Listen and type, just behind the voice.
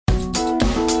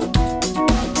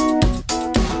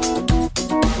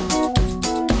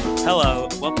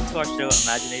to our show,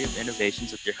 Imaginative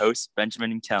Innovations, with your hosts,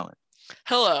 Benjamin and Kellan.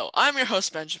 Hello, I'm your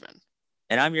host, Benjamin.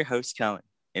 And I'm your host, Kellan.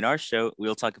 In our show,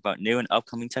 we'll talk about new and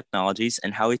upcoming technologies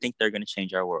and how we think they're going to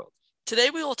change our world. Today,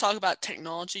 we will talk about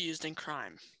technology used in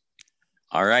crime.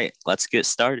 All right, let's get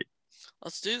started.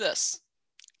 Let's do this.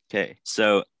 Okay,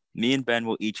 so me and Ben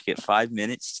will each get 5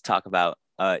 minutes to talk about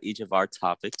each of our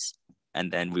topics,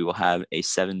 and then we will have a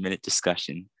 7-minute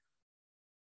discussion.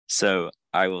 So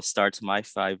I will start my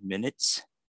 5 minutes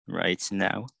right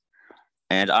now.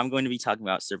 And I'm going to be talking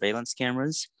about surveillance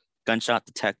cameras, gunshot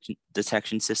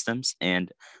detection systems, and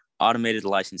automated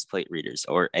license plate readers,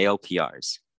 or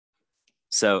ALPRs.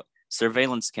 So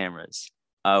surveillance cameras.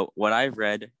 What I've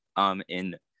read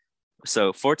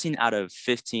 14 out of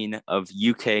 15 of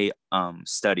UK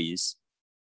studies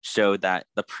show that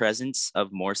the presence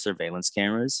of more surveillance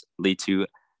cameras lead to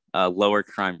lower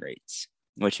crime rates,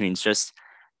 which means just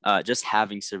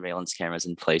having surveillance cameras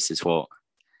in places will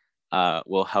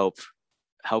help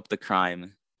the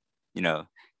crime,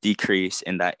 decrease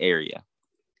in that area.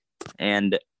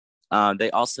 And they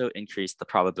also increase the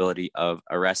probability of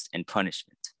arrest and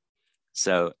punishment.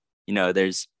 So,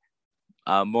 there's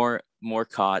more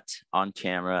caught on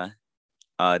camera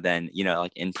than,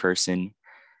 like in person.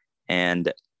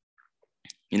 And,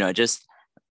 just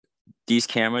these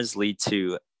cameras lead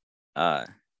to,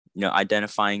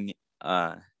 identifying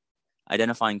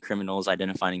criminals,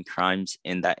 identifying crimes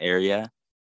in that area,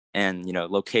 and,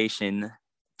 location,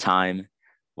 time,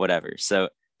 whatever. So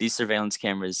these surveillance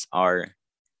cameras are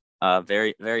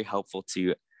very, very helpful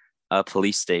to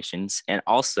police stations. And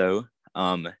also,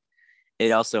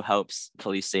 it also helps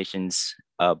police stations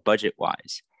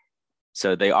budget-wise.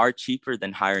 So they are cheaper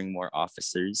than hiring more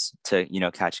officers to,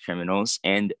 catch criminals.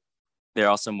 And they're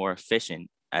also more efficient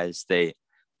as they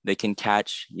can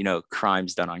catch,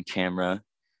 crimes done on camera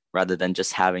rather than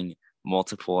just having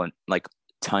multiple and like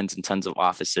tons and tons of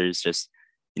officers just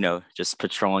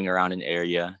patrolling around an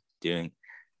area,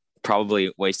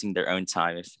 probably wasting their own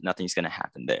time if nothing's going to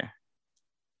happen there.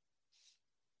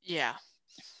 Yeah.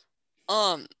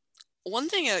 One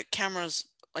thing that cameras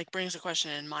brings a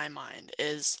question in my mind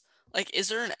is is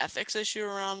there an ethics issue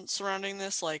surrounding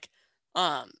this? Do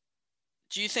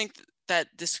you think that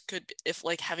this could, if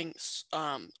having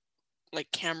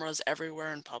cameras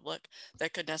everywhere in public,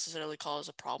 that could necessarily cause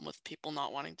a problem with people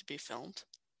not wanting to be filmed?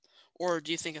 Or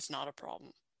do you think it's not a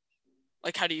problem?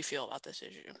 How do you feel about this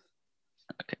issue?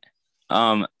 Okay.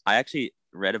 I actually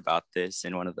read about this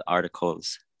in one of the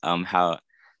articles, how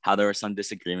there were some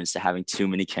disagreements to having too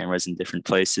many cameras in different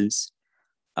places.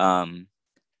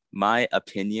 My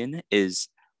opinion is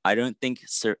I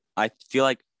feel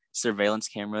like surveillance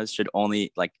cameras should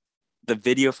only, the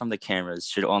video from the cameras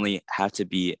should only have to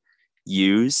be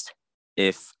used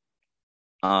if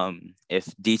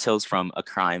details from a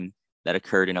crime that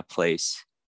occurred in a place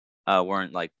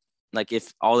weren't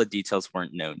if all the details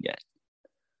weren't known yet.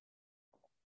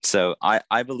 So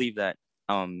I believe that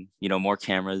more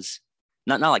cameras,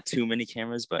 not too many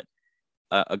cameras, but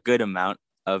a good amount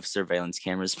of surveillance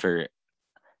cameras for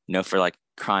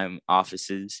crime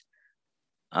offices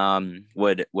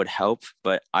would help.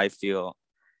 But I feel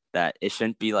that it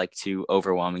shouldn't be too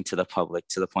overwhelming to the public,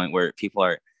 to the point where people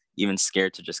are even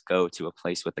scared to just go to a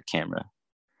place with a camera.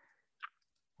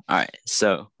 All right,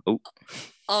 so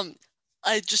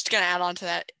I just gonna add on to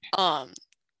that. I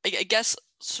guess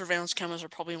surveillance cameras are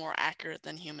probably more accurate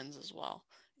than humans as well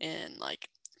in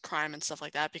crime and stuff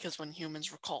like that, because when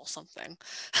humans recall something,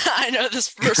 I know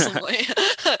this personally,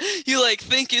 you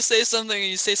think you say something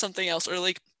and you say something else, or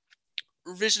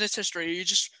revisionist history,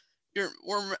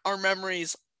 our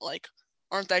memories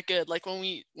aren't that good.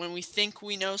 When we think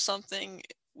we know something,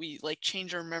 we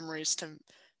change our memories to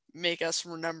make us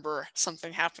remember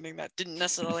something happening that didn't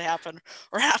necessarily happen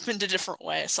or happened a different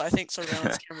way. So I think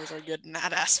surveillance cameras are good in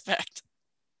that aspect.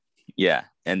 Yeah,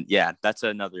 and yeah, that's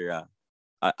another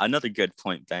good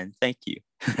point, Ben. Thank you.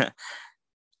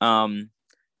 All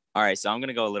right, so I'm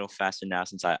gonna go a little faster now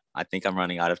since I think I'm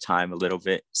running out of time a little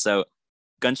bit. So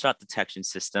gunshot detection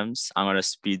systems, I'm gonna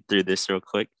speed through this real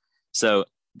quick. So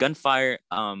gunfire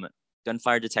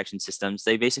detection systems,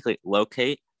 they basically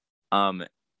locate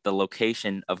the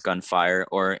location of gunfire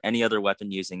or any other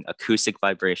weapon using acoustic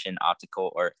vibration,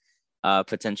 optical, or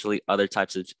potentially other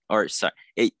types of,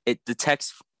 it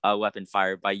detects a weapon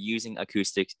fire by using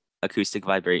acoustic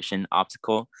vibration,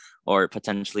 optical, or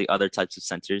potentially other types of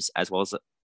sensors, as well as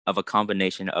of a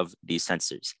combination of these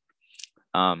sensors.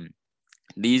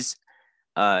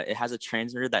 It has a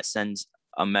transmitter that sends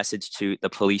a message to the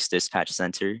police dispatch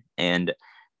center, and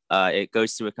it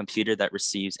goes to a computer that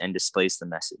receives and displays the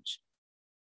message.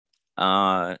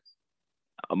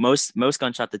 most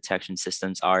gunshot detection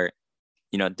systems are,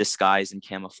 disguised and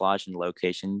camouflaged in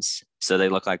locations, so they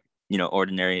look like,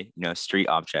 ordinary, street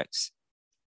objects.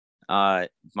 My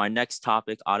next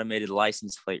topic, automated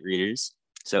license plate readers.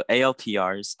 So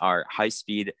ALPRs are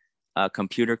high-speed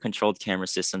computer-controlled camera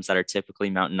systems that are typically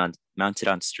mounted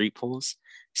on street poles,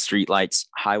 street lights,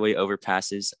 highway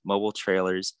overpasses, mobile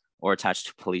trailers, or attached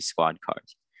to police squad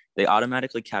cars. They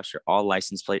automatically capture all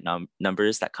license plate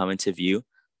numbers that come into view,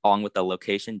 along with the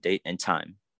location, date, and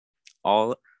time.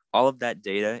 All of that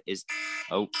data is,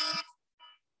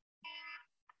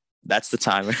 that's the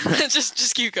timer.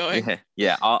 just keep going.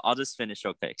 Yeah. I'll just finish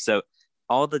real quick. So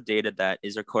all the data that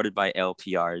is recorded by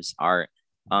LPRs are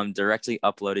directly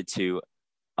uploaded to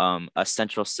a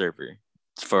central server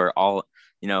for all,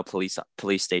 police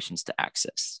stations to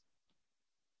access.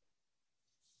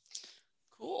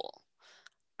 Cool.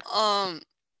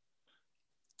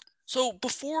 So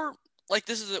before, like,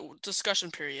 this is a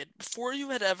discussion period, before you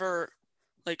had ever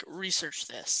like researched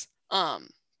this,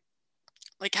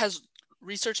 like, has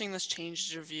researching this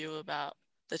changed your view about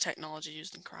the technology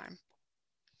used in crime?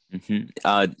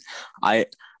 I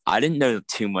didn't know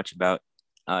too much about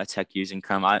tech used in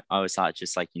crime. I always thought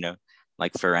just like,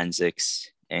 like forensics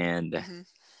and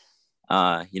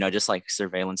just like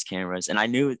surveillance cameras. And I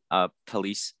knew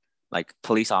police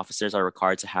officers are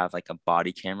required to have like a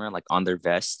body camera like on their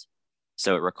vest,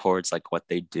 so it records like what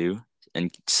they do,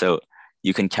 and so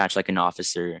you can catch like an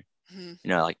officer,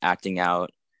 like acting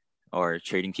out or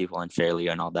treating people unfairly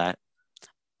and all that.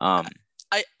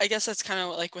 I guess that's kind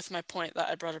of like with my point that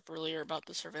I brought up earlier about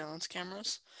the surveillance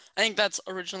cameras. I think that's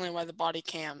originally why the body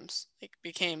cams like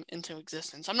became into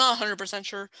existence. I'm not 100%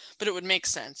 sure, but it would make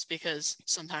sense because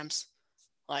sometimes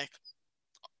like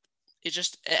it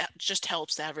just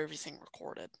helps to have everything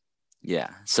recorded. Yeah.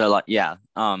 So like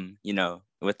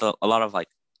with a lot of like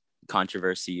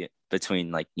controversy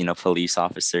between like, police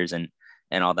officers and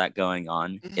all that going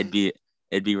on, it'd be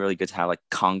really good to have like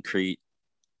concrete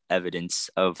evidence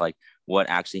of like what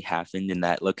actually happened in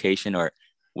that location or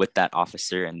with that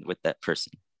officer and with that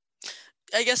person.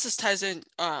 I guess this ties in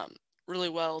really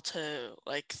well to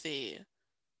like the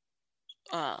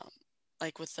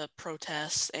like with the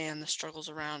protests and the struggles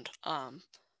around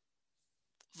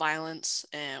violence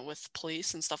and with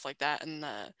police and stuff like that, and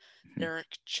the Derek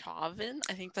Chauvin,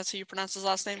 I think that's how you pronounce his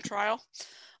last name, trial,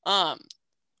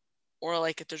 or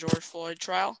like at the George Floyd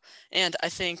trial. And I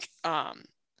think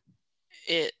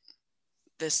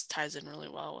this ties in really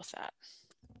well with that.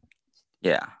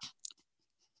 Yeah.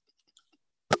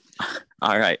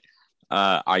 All right.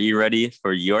 Are you ready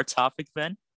for your topic,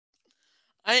 Ben?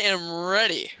 I am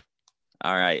ready.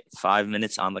 All right. 5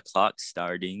 minutes on the clock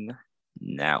starting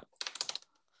now.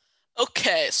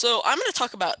 Okay, so I'm going to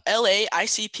talk about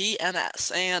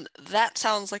LA-ICP-MS, and that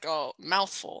sounds like a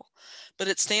mouthful, but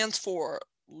it stands for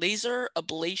Laser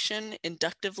Ablation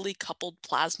Inductively Coupled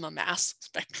Plasma Mass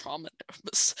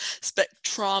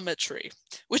Spectrometry,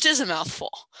 which is a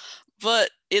mouthful,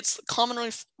 but it's commonly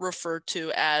referred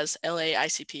to as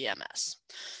LA-ICP-MS.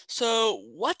 So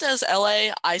what does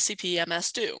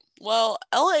LA-ICP-MS do? Well,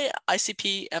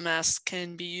 LA-ICP-MS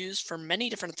can be used for many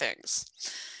different things.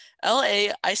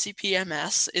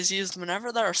 LA-ICP-MS is used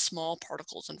whenever there are small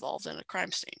particles involved in a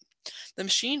crime scene. The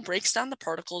machine breaks down the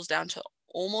particles down to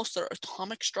almost their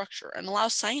atomic structure and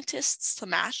allows scientists to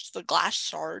match the glass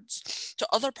shards to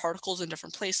other particles in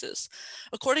different places,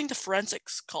 according to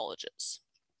forensics colleges.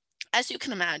 As you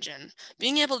can imagine,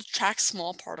 being able to track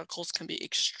small particles can be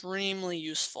extremely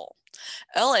useful.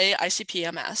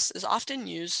 LA-ICP-MS is often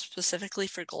used specifically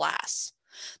for glass.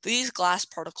 These glass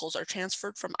particles are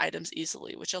transferred from items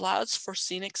easily, which allows for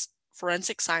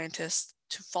forensic scientists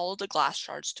to follow the glass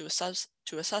shards to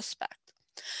a suspect.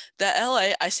 The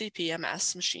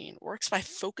LA-ICP-MS machine works by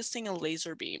focusing a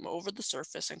laser beam over the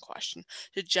surface in question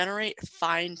to generate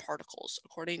fine particles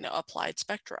according to applied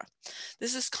spectra.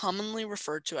 This is commonly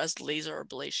referred to as laser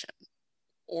ablation,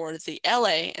 or the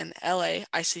LA and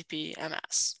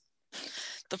LA-ICP-MS.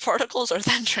 The particles are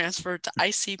then transferred to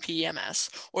ICP-MS,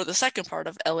 or the second part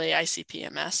of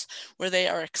LA-ICP-MS, where they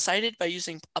are excited by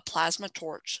using a plasma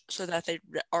torch so that they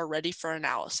are ready for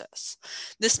analysis.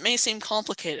 This may seem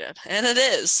complicated, and it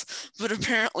is, but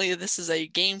apparently this is a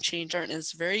game changer and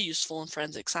is very useful in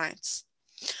forensic science.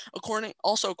 According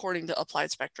to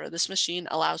applied spectra, this machine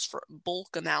allows for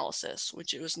bulk analysis,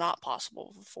 which it was not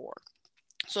possible before.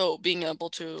 So being able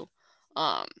to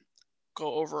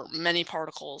go over many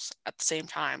particles at the same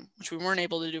time, which we weren't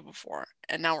able to do before,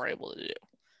 and now we're able to do,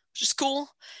 which is cool.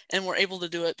 And we're able to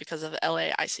do it because of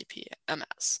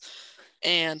LA-ICP-MS.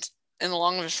 And in the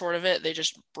long and the short of it, they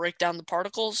just break down the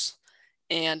particles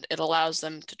and it allows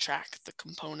them to track the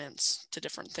components to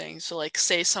different things. So like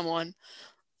say someone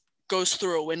goes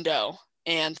through a window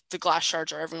and the glass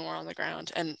shards are everywhere on the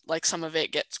ground, and like some of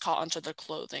it gets caught onto their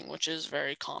clothing, which is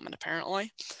very common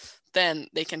apparently, then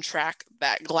they can track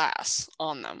that glass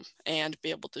on them and be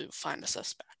able to find a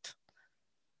suspect.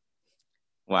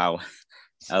 Wow.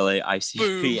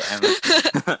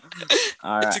 LA-ICP-MS. Boom.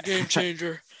 All It's right. a game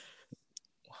changer.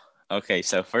 Okay,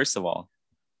 so first of all,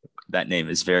 that name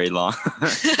is very long.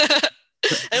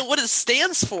 And what it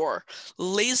stands for: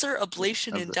 laser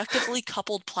ablation inductively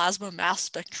coupled plasma mass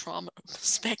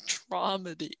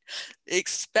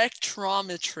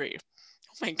spectrometry.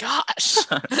 Oh my gosh.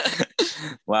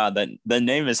 Wow, the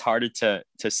name is harder to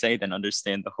say than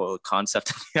understand the whole concept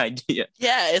of the idea.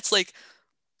 Yeah, it's like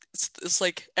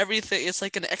everything. It's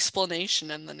like an explanation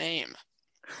in the name.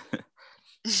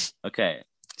 Okay,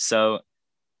 so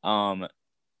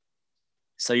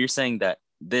so you're saying that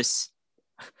this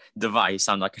device,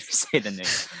 I'm not going to say the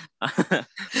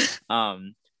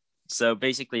name. So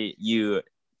basically, you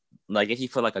like if you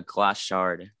put like a glass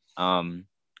shard,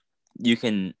 you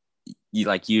can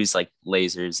like use like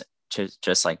lasers to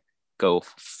just like go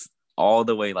all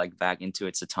the way like back into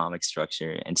its atomic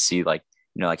structure and see like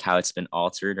like how it's been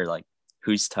altered or like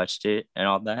who's touched it and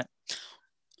all that.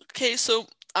 Okay, so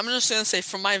I'm just going to say,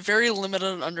 from my very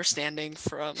limited understanding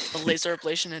from the laser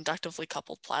ablation inductively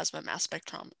coupled plasma mass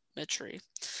spectrometry,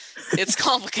 it's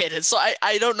complicated. So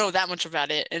I don't know that much about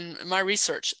it. In my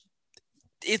research,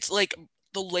 it's like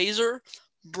the laser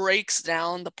breaks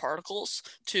down the particles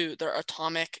to their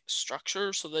atomic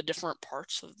structure, so the different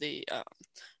parts of the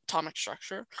atomic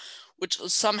structure, which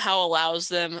somehow allows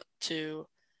them to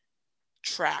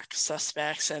track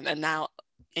suspects and now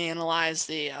analyze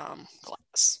the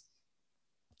glass.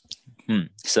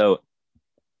 So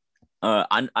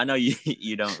I know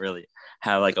you don't really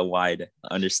have like a wide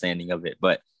understanding of it,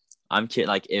 but I'm curious,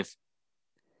 like if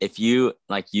you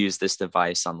like use this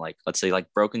device on like, let's say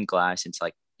like broken glass, it's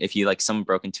like if you like someone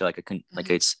broke into like like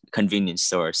a convenience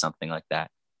store or something like that,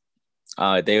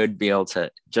 they would be able to,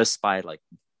 just by like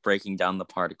breaking down the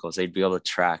particles, they'd be able to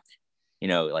track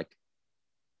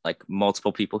like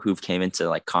multiple people who've came into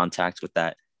like contact with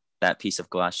that piece of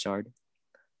glass shard.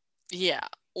 Yeah,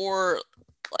 or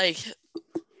like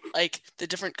the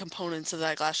different components of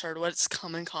that glass shard, what it's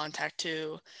come in contact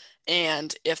to,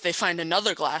 and if they find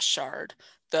another glass shard,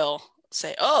 they'll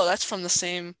say, "Oh, that's from the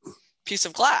same piece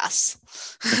of glass.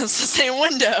 It's the same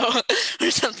window,"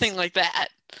 or something like that.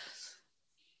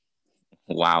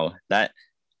 Wow, that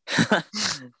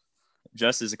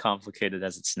just as complicated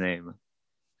as its name.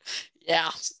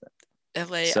 Yeah,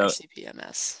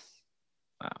 LA-ICP-MS.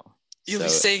 Wow. You'll be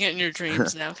saying it in your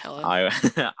dreams now, Kellan. I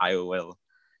will.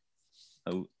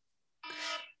 Oh.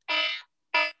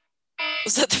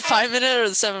 Was that the 5-minute or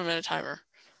the 7-minute timer?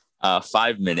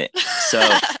 5 minute. So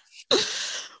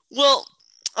well,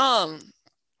 I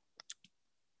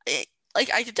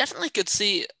definitely could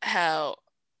see how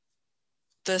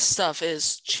this stuff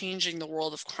is changing the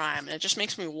world of crime, and it just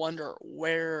makes me wonder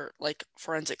where like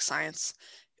forensic science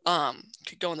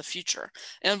could go in the future.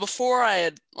 And before I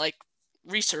had like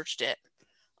researched it,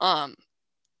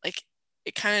 like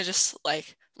it kind of just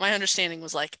like my understanding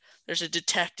was like there's a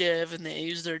detective and they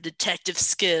use their detective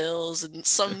skills and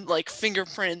some like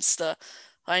fingerprints to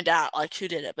find out like who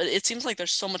did it. But it seems like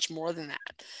there's so much more than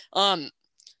that.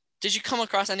 Did you come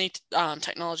across any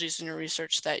technologies in your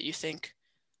research that you think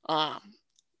are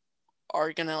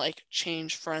gonna like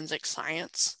change forensic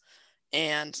science?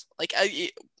 And like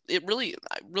it really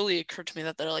occurred to me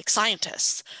that they're like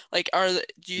scientists. Like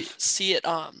do you see it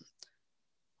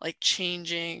like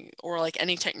changing, or like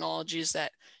any technologies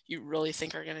that you really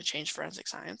think are going to change forensic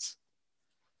science?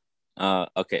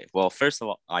 Okay, well, first of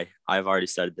all, I've already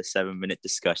started the 7-minute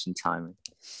discussion timer.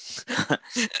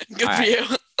 Good for you.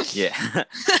 Yeah.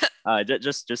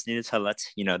 Just needed to let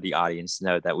the audience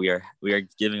know that we are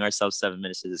giving ourselves 7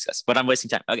 minutes to discuss, but I'm wasting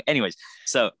time. Okay, anyways,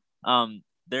 so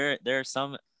there are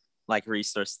some like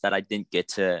resources that I didn't get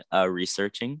to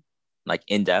researching like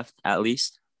in depth at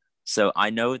least. So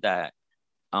I know that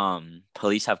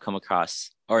police have come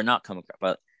across, or not come across,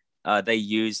 but they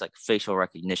use like facial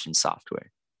recognition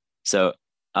software. So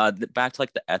back to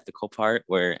like the ethical part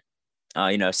where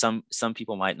some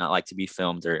people might not like to be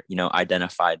filmed or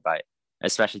identified by,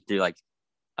 especially through like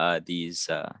these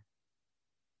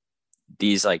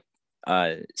like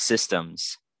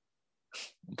systems.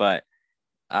 But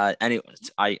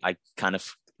anyways, I kind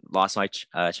of lost my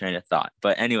train of thought.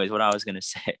 But anyways, what I was gonna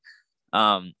say,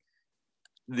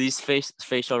 these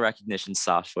facial recognition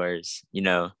softwares,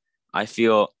 I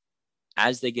feel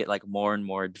as they get like more and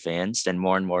more advanced and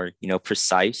more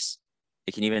precise,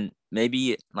 it can even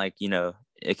maybe like,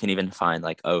 it can even find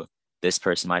like, oh, this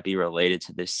person might be related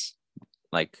to this,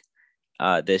 like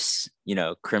this,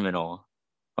 criminal,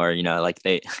 or like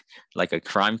they like a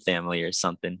crime family or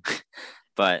something.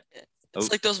 But It's oh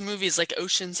like those movies like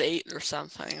Ocean's 8 or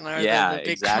something, or yeah, the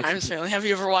big crimes exactly. family. Have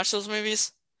you ever watched those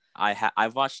movies?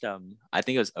 I've watched I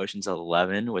think it was Ocean's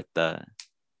 11 with the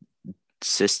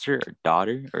sister or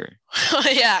daughter or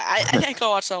Yeah, I think I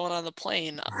watched that one on the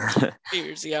plane a few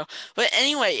years ago. But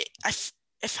anyway, I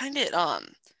find it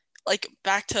like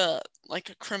back to like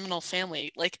a criminal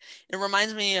family. Like it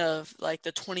reminds me of like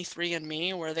the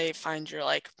 23andMe where they find your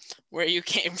like where you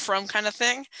came from kind of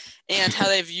thing, and how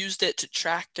they've used it to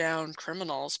track down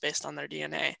criminals based on their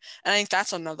DNA. And I think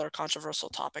that's another controversial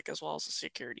topic as well as the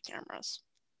security cameras.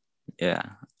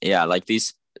 yeah, like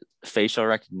these facial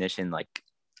recognition, like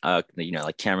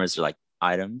like cameras are like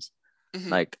items. Hmm.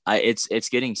 Like it's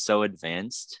getting so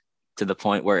advanced to the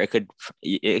point where it could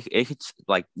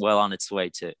like well on its way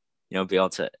to be able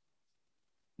to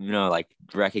like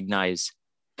recognize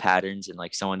patterns in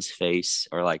like someone's face,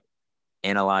 or like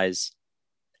analyze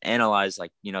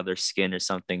like their skin or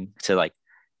something, to like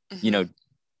you Hmm. know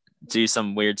do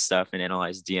some weird stuff and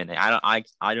analyze DNA.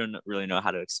 I don't really know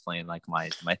how to explain like my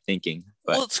thinking,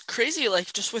 but Well, it's crazy,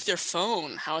 like just with your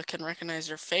phone, how it can recognize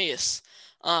your face,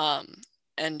 um,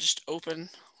 and just open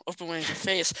your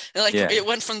face. And like yeah, it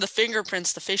went from the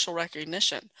fingerprints to facial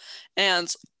recognition,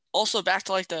 and also back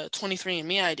to like the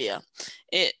 23andMe idea.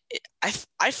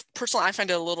 I personally I find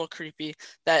it a little creepy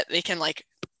that they can like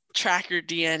track your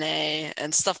DNA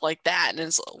and stuff like that, and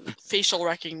it's facial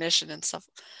recognition and stuff.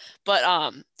 But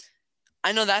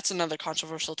I know that's another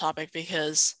controversial topic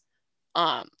because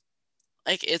um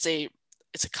like it's a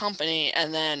company,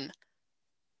 and then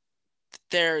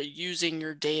they're using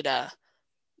your data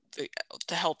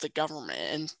to help the government,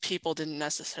 and people didn't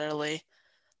necessarily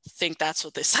think that's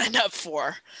what they signed up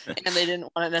for, and they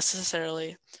didn't want to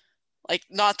necessarily, like,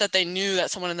 not that they knew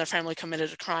that someone in their family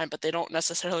committed a crime, but they don't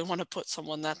necessarily want to put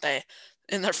someone that they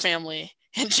in their family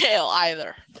in jail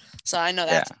either. So I know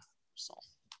yeah, that's so.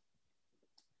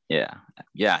 yeah,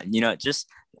 yeah. Just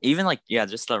even like, yeah,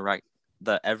 just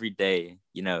the everyday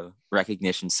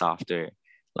recognition software,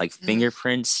 like Mhm.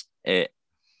 fingerprints. It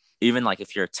even like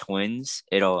if you're twins,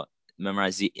 it'll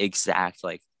memorize the exact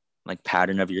like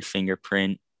pattern of your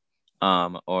fingerprint.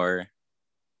 Or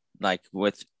like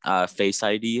with Face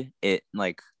ID, it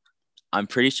like I'm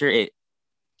pretty sure it,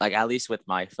 like at least with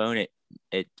my phone,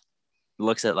 it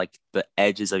looks at like the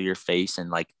edges of your face and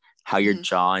like how your Mhm.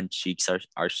 jaw and cheeks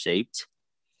are shaped.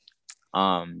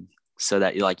 So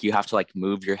that you have to like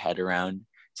move your head around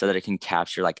so that it can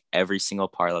capture like every single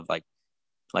part of like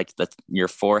your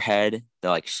forehead, the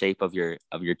like shape of your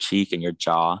cheek and your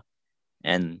jaw,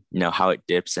 and how it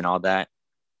dips and all that.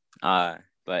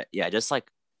 But yeah, just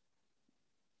like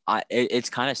it's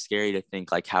kind of scary to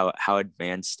think like how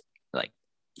advanced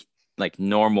like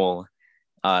normal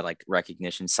like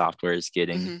recognition software is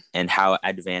getting, Mhm. and how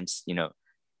advanced,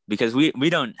 because we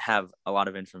don't have a lot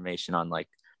of information on like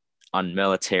on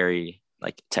military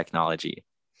like technology.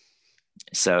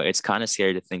 So it's kind of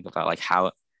scary to think about like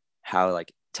how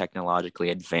like technologically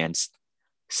advanced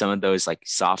some of those like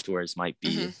softwares might Mhm.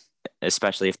 be,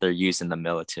 especially if they're used in the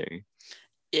military.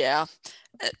 Yeah.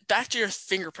 Back to your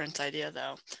fingerprint idea,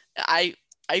 though. I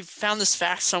I found this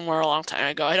fact somewhere a long time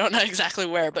ago. I don't know exactly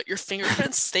where, but your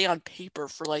fingerprints stay on paper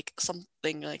for like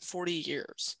something like 40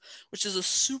 years, which is a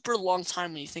super long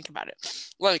time when you think about it.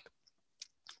 Like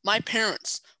my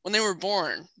parents, when they were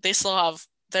born, they still have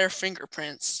their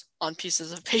fingerprints on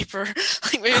pieces of paper,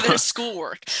 like maybe their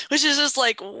schoolwork, which is just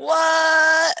like,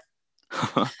 what?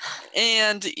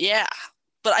 And yeah,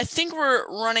 but I think we're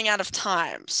running out of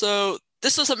time. So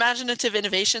this was Imaginative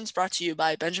Innovations brought to you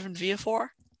by Benjamin Viafor.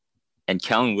 And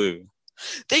Kellan Wu.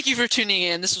 Thank you for tuning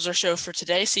in. This was our show for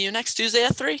today. See you next Tuesday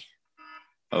at 3.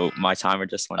 Oh, my timer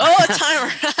just went. Oh, a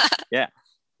timer. Yeah.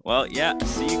 Well, yeah.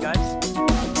 See you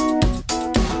guys.